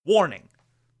Warning: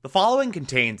 the following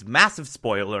contains massive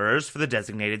spoilers for the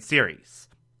designated series.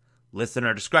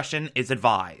 Listener discretion is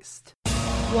advised.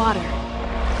 Water.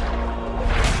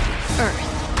 Earth.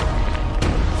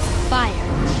 Fire.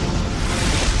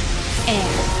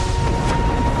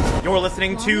 Air. You're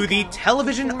listening to the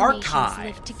Television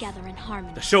Archive,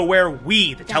 the show where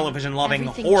we, the television-loving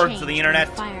hordes of the internet,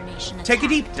 take a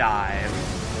deep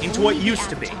dive into what used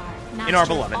to be in our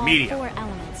beloved media.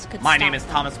 My name is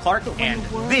Thomas Clark, and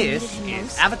this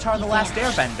is Avatar: The Last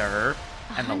Airbender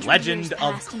and the Legend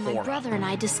of Korra. My brother and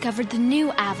I discovered the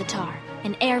new Avatar,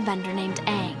 an airbender named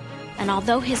Aang. And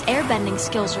although his airbending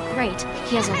skills are great,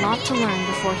 he has a lot to learn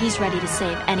before he's ready to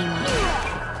save anyone.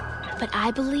 But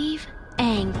I believe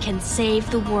Aang can save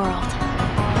the world.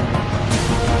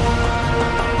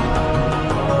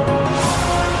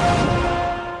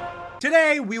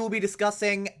 Today, we will be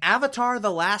discussing Avatar: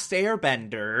 The Last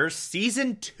Airbender,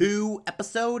 Season 2,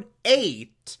 Episode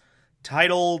 8,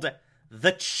 titled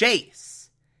The Chase.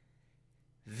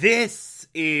 This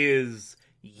is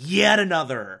yet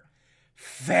another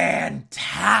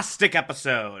fantastic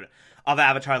episode of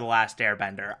Avatar: The Last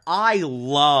Airbender. I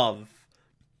love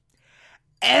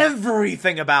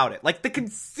everything about it. Like, the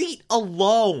conceit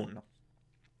alone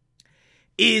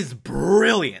is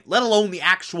brilliant, let alone the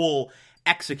actual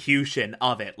execution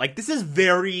of it. Like, this is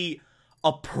very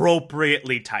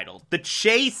appropriately titled. The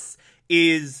Chase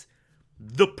is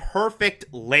the perfect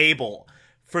label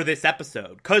for this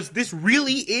episode, because this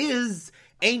really is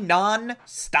a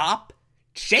non-stop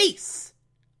chase.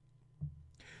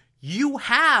 You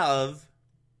have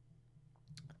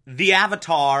the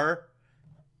Avatar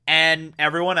and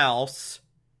everyone else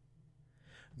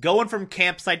going from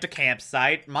campsite to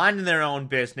campsite, minding their own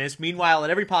business. Meanwhile, at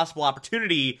every possible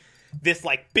opportunity, this,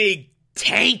 like, big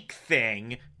tank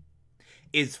thing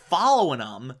is following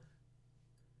them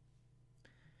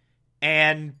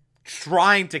and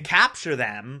trying to capture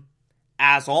them,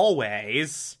 as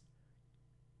always.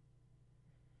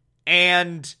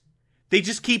 And they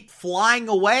just keep flying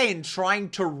away and trying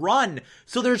to run.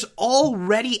 So there's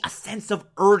already a sense of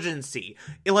urgency.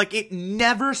 It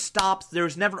never stops.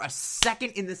 There's never a second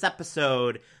in this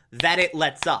episode that it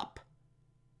lets up.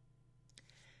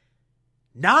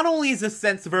 Not only is a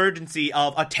sense of urgency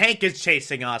of a tank is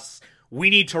chasing us, we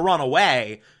need to run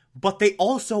away, but they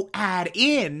also add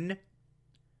in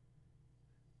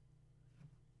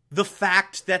the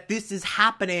fact that this is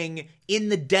happening in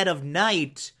the dead of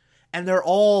night, and they're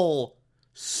all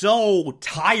so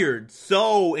tired,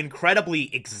 so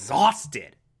incredibly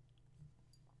exhausted.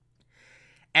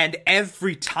 And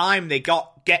every time they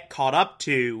get caught up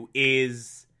to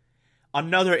is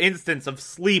another instance of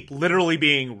sleep literally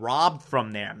being robbed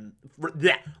from them.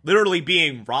 They're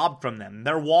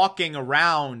walking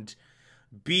around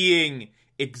being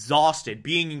exhausted,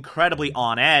 being incredibly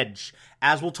on edge.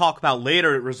 As we'll talk about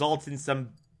later, it results in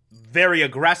some very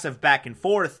aggressive back and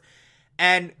forth.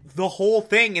 And the whole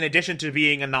thing, in addition to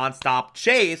being a nonstop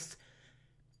chase,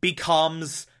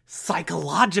 becomes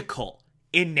psychological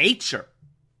in nature.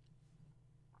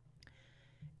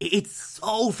 It's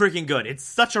so freaking good. It's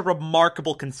such a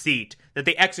remarkable conceit that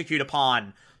they execute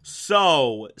upon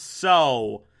so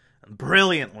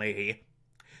brilliantly.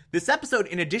 This episode,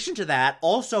 in addition to that,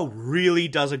 also really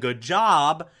does a good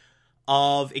job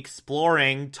of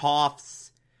exploring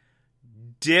Toph's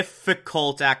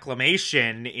difficult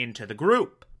acclimation into the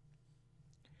group.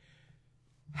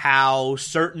 How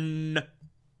certain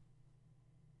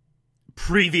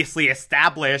previously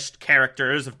established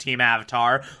characters of Team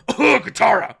Avatar,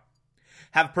 Katara,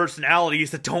 have personalities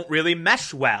that don't really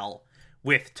mesh well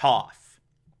with Toph.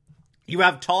 You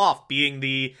have Toph being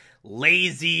the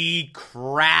lazy,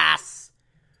 crass,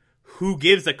 who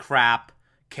gives a crap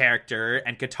character,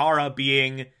 and Katara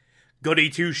being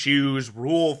goody two-shoes,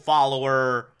 rule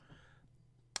follower,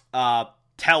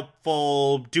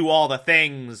 helpful, do all the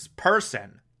things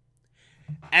person.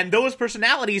 And those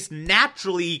personalities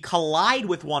naturally collide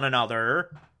with one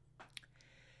another,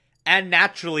 and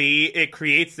naturally it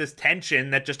creates this tension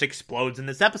that just explodes in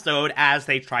this episode as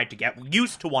they try to get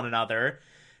used to one another.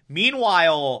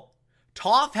 Meanwhile,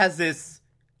 Toph has this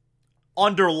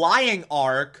underlying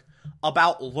arc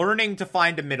about learning to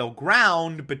find a middle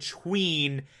ground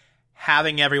between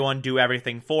having everyone do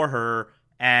everything for her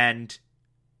and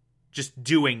just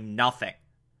doing nothing.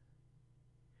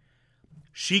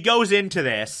 She goes into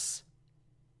this,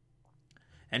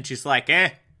 and she's like,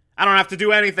 I don't have to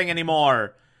do anything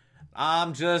anymore.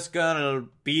 I'm just gonna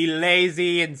be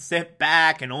lazy and sit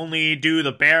back and only do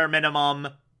the bare minimum.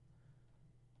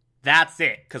 That's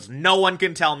it, because no one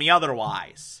can tell me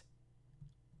otherwise.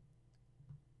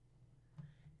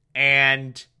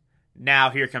 And Now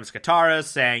here comes Katara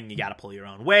saying, you gotta pull your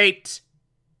own weight.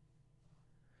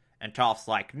 And Toph's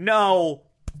like, no,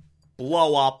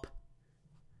 blow up.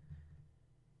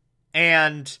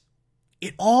 And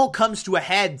it all comes to a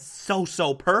head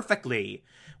so perfectly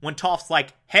when Toph's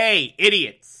like, hey,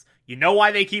 idiots, you know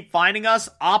why they keep finding us?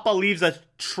 Appa leaves a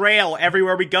trail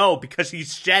everywhere we go because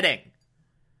he's shedding.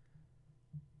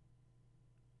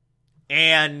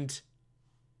 And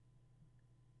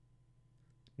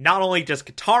not only does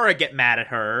Katara get mad at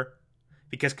her,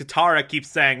 because Katara keeps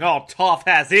saying, oh, Toph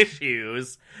has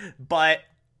issues, but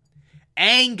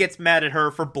Aang gets mad at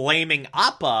her for blaming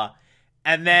Appa,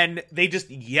 and then they just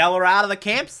yell her out of the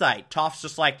campsite. Toph's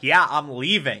just like, yeah, I'm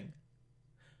leaving.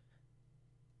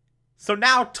 So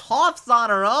now Toph's on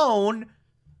her own.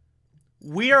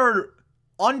 We're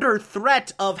under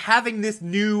threat of having this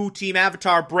new Team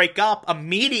Avatar break up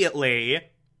immediately.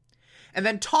 And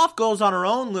then Toph goes on her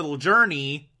own little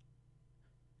journey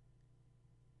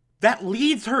that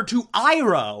leads her to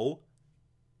Iroh.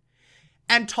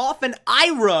 And Toph and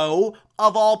Iroh,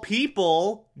 of all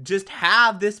people, just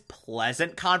have this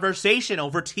pleasant conversation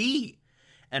over tea.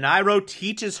 And Iroh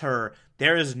teaches her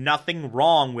there is nothing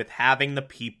wrong with having the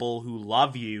people who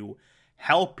love you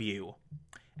help you.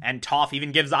 And Toph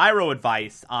even gives Iroh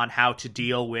advice on how to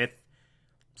deal with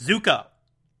Zuko,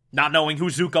 not knowing who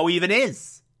Zuko even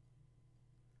is.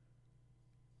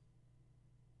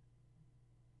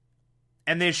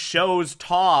 And this shows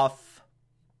Toph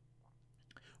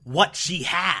what she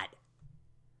had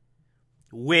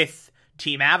with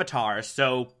Team Avatar,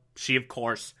 so she, of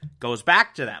course, goes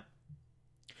back to them.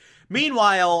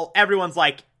 Meanwhile, everyone's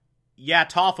like, yeah,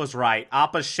 Toph was right.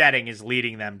 Appa's shedding is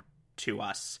leading them to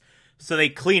us. So they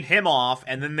clean him off,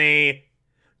 and then they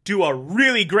do a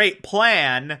really great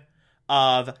plan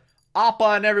of Appa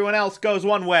and everyone else goes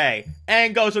one way,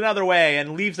 Aang goes another way,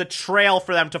 and leaves a trail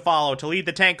for them to follow to lead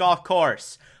the tank off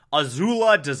course.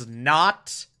 Azula does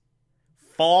not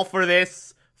fall for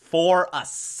this for a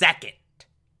second.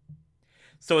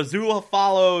 So Azula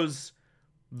follows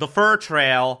the fur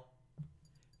trail.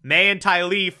 Mai and Ty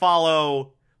Lee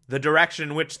follow the direction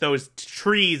in which those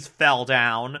trees fell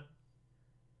down.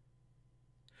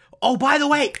 Oh, by the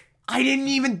way, I didn't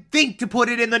even think to put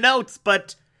it in the notes,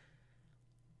 but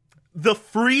the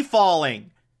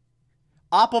free-falling.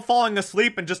 Appa falling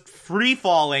asleep and just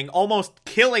free-falling, almost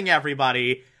killing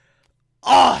everybody.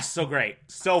 Oh, so great.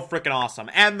 So freaking awesome.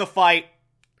 And the fight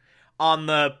on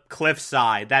the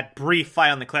cliffside. That brief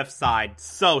fight on the cliffside.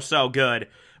 So good.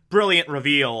 Brilliant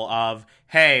reveal of,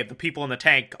 hey, the people in the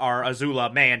tank are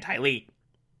Azula, Mai, and Ty Lee.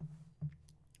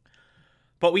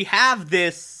 But we have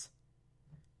this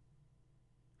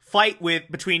fight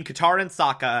between Katara and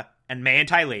Sokka and Mai and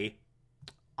Ty Lee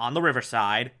on the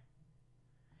riverside.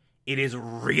 It is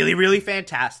really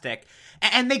fantastic.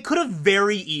 And they could have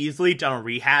very easily done a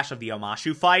rehash of the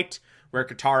Omashu fight, where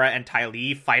Katara and Ty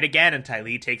Lee fight again, and Ty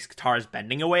Lee takes Katara's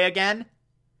bending away again.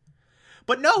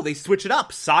 But no, they switch it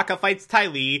up. Sokka fights Ty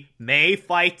Lee, Mai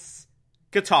fights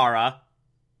Katara.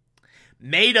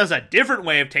 Mai does a different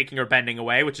way of taking her bending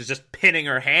away, which is just pinning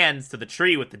her hands to the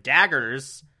tree with the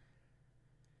daggers.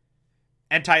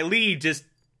 And Ty Lee just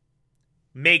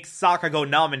makes Sokka go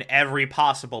numb in every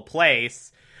possible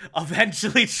place,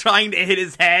 eventually trying to hit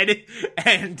his head,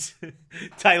 and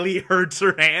Ty Lee hurts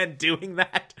her hand doing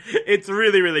that. It's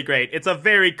really great. It's a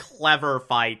very clever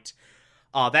fight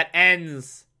that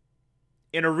ends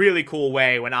in a really cool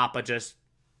way when Appa just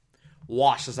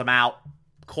washes him out,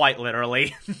 quite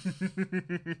literally.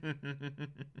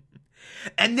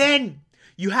 And then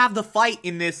you have the fight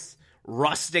in this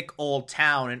rustic old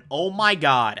town, and oh my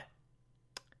god.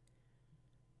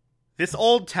 This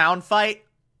old town fight,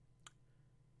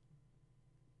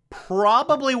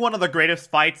 probably one of the greatest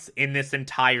fights in this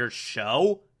entire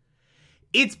show.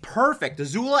 It's perfect.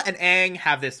 Azula and Aang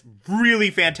have this really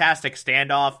fantastic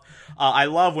standoff. I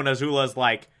love when Azula's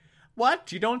like,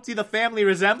 what? You don't see the family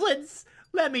resemblance?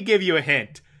 Let me give you a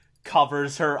hint.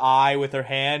 Covers her eye with her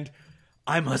hand.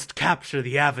 I must capture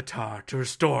the Avatar to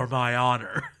restore my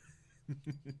honor.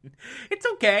 It's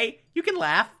okay. You can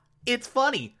laugh. It's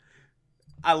funny.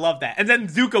 I love that. And then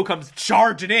Zuko comes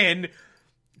charging in,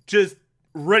 just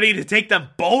ready to take them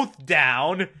both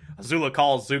down. Azula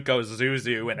calls Zuko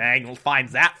Zuzu, and Aang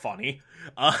finds that funny.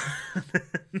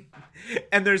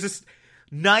 And there's this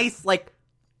nice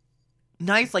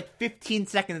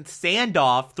 15-second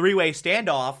standoff, three-way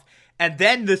standoff, and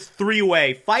then this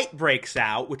three-way fight breaks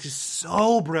out, which is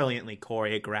so brilliantly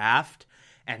choreographed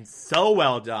and so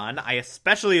well done. I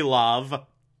especially love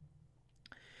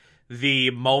the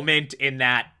moment in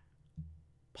that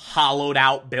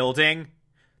hollowed-out building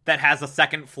that has a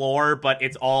second floor, but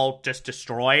it's all just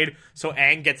destroyed. So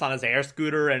Aang gets on his air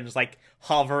scooter and is like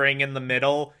hovering in the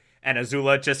middle, and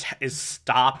Azula just is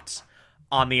stopped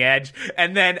on the edge.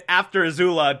 And then after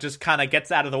Azula just kind of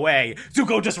gets out of the way,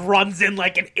 Zuko just runs in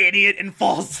like an idiot and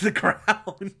falls to the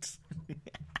ground.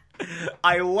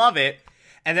 I love it.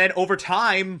 And then over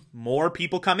time, more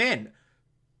people come in.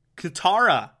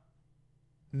 Katara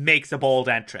makes a bold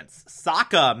entrance.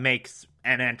 Sokka makes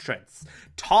an entrance.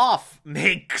 Toph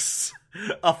makes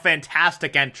a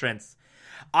fantastic entrance.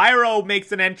 Iroh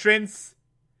makes an entrance,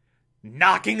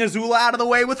 knocking Azula out of the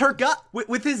way with her gut,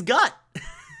 with his gut.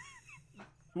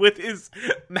 With his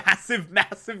massive,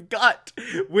 massive gut,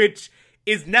 which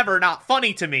is never not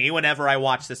funny to me whenever I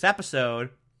watch this episode.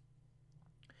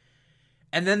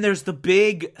 And then there's the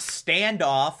big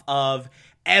standoff of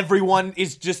everyone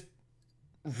is just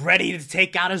ready to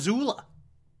take out Azula.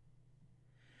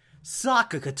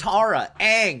 Sokka, Katara,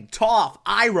 Aang, Toph,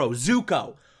 Iroh,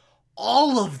 Zuko,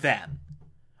 all of them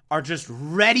are just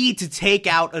ready to take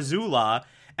out Azula.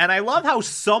 And I love how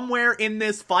somewhere in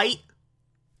this fight,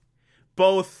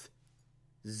 both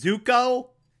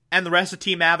Zuko and the rest of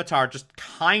Team Avatar just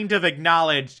kind of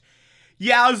acknowledged,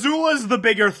 yeah, Azula's the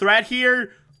bigger threat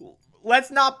here.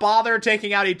 Let's not bother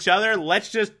taking out each other.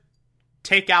 Let's just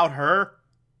take out her.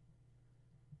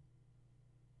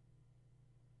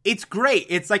 It's great.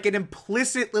 It's like an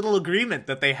implicit little agreement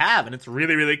that they have, and it's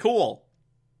really, really cool.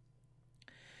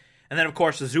 And then, of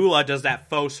course, Azula does that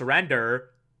faux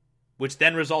surrender, which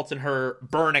then results in her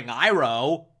burning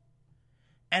Iroh.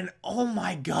 And oh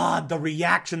my god, the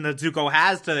reaction that Zuko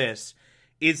has to this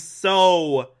is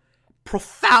so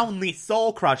profoundly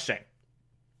soul-crushing.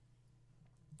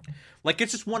 Like,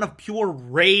 it's just one of pure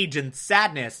rage and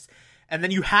sadness. And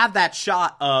then you have that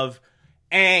shot of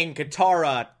Aang,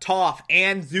 Katara, Toph,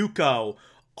 and Zuko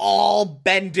all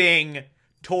bending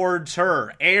towards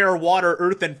her. Air, water,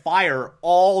 earth, and fire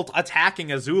all attacking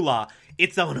Azula.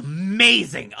 It's an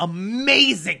amazing,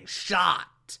 amazing shot.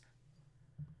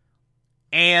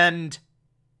 And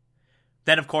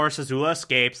then, of course, Azula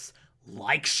escapes,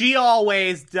 like she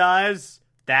always does.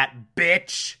 That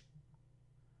bitch.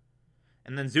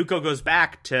 And then Zuko goes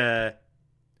back to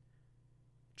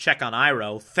check on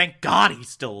Iroh. Thank God he's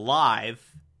still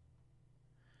alive.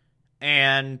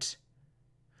 And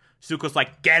Zuko's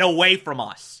like, get away from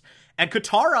us. And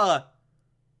Katara,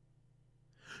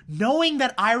 knowing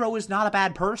that Iroh is not a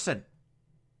bad person,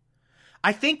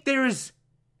 I think there's...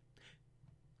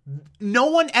 no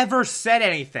one ever said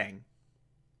anything.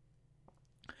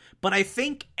 But I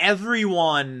think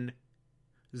everyone,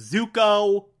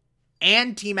 Zuko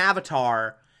and Team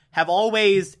Avatar, have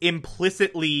always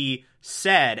implicitly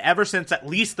said, ever since at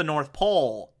least the North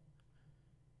Pole,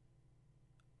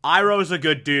 Iroh's a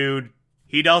good dude.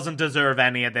 He doesn't deserve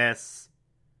any of this.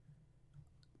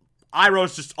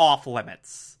 Iroh's just off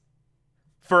limits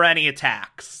for any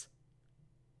attacks.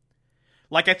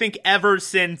 Like, I think ever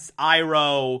since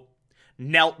Iroh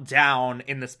knelt down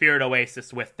in the Spirit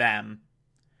Oasis with them,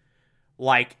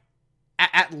 like,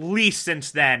 at least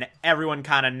since then, everyone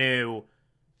kind of knew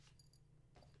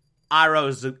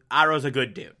Iroh's a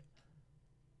good dude.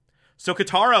 So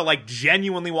Katara, like,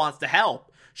 genuinely wants to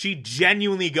help. She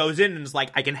genuinely goes in and is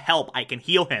like, I can help, I can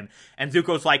heal him. And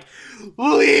Zuko's like,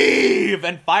 leave!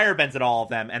 And firebends at all of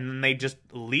them, and then they just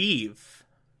leave.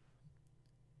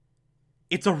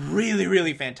 It's a really,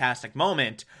 really fantastic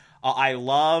moment. I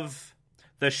love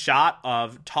the shot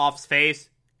of Toph's face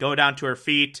go down to her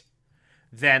feet,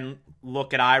 then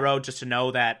look at Iroh just to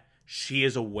know that she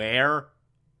is aware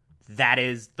that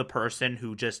is the person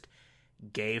who just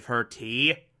gave her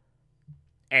tea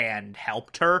and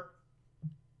helped her.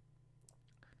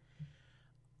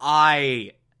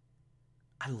 I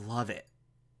love it.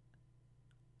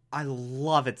 I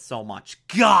love it so much.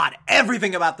 God,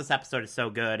 everything about this episode is so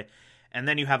good. And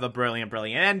then you have a brilliant,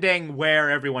 brilliant ending where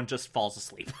everyone just falls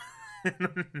asleep.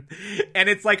 And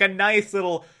it's like a nice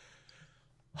little,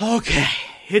 okay,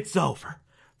 it's over.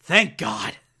 Thank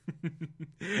God.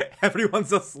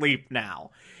 Everyone's asleep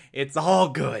now. It's all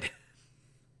good.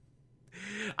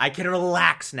 I can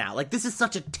relax now. Like, this is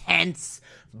such a tense,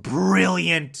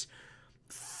 brilliant,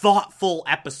 thoughtful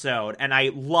episode, and I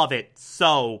love it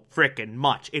so freaking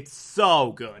much. It's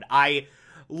so good. I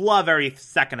love every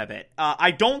second of it. I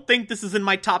don't think this is in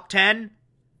my top 10,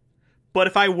 but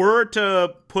if I were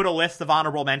to put a list of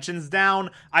honorable mentions down,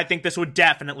 I think this would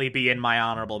definitely be in my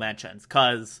honorable mentions,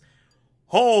 because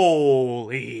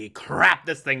holy crap,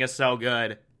 this thing is so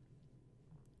good.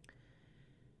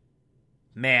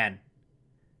 Man.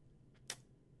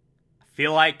 I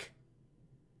feel like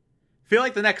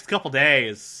the next couple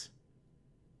days,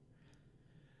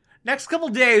 next couple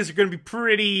days are going to be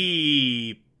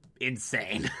pretty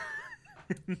insane.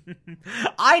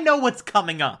 I know what's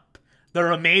coming up the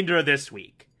remainder of this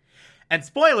week. And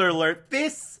spoiler alert,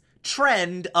 this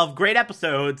trend of great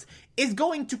episodes is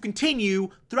going to continue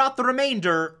throughout the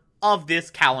remainder of this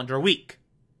calendar week.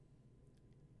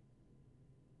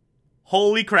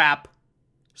 Holy crap.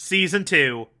 Season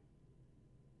 2.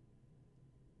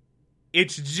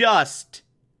 It's just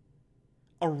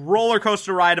a roller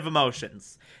coaster ride of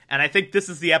emotions. And I think this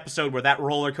is the episode where that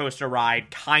roller coaster ride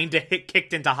kinda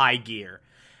kicked into high gear.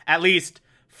 At least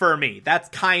for me. That's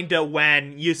kinda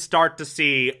when you start to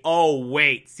see, oh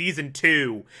wait, Season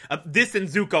 2, this and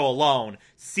Zuko alone,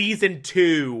 Season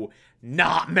 2,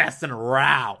 not messing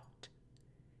around.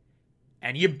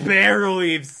 And you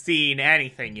barely have seen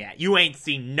anything yet. You ain't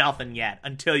seen nothing yet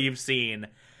until you've seen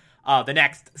the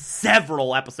next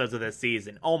several episodes of this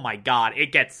season. Oh my god,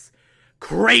 it gets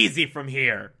crazy from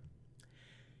here.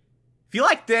 If you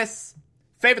like this,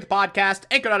 favorite the podcast,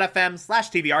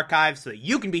 anchor.fm/TV archive so that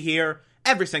you can be here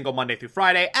every single Monday through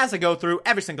Friday as I go through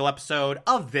every single episode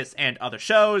of this and other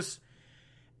shows.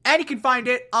 And you can find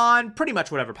it on pretty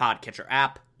much whatever podcatcher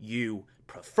app you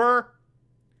prefer.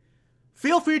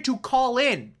 Feel free to call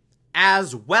in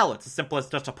as well. It's as simple as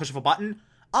just a push of a button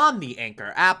on the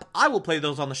Anchor app. I will play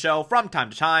those on the show from time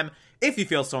to time if you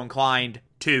feel so inclined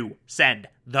to send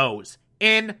those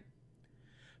in.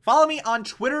 Follow me on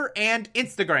Twitter and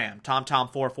Instagram,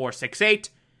 TomTom4468,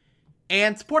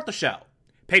 and support the show.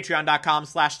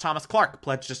 Patreon.com/Thomas Clark.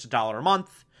 Pledge just $1 a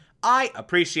month. I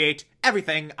appreciate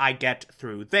everything I get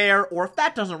through there, or if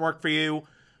that doesn't work for you,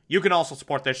 you can also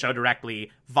support this show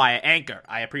directly via Anchor.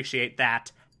 I appreciate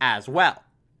that as well.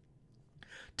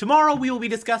 Tomorrow we will be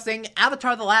discussing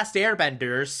Avatar: The Last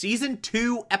Airbender, Season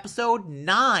 2, Episode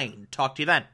 9. Talk to you then.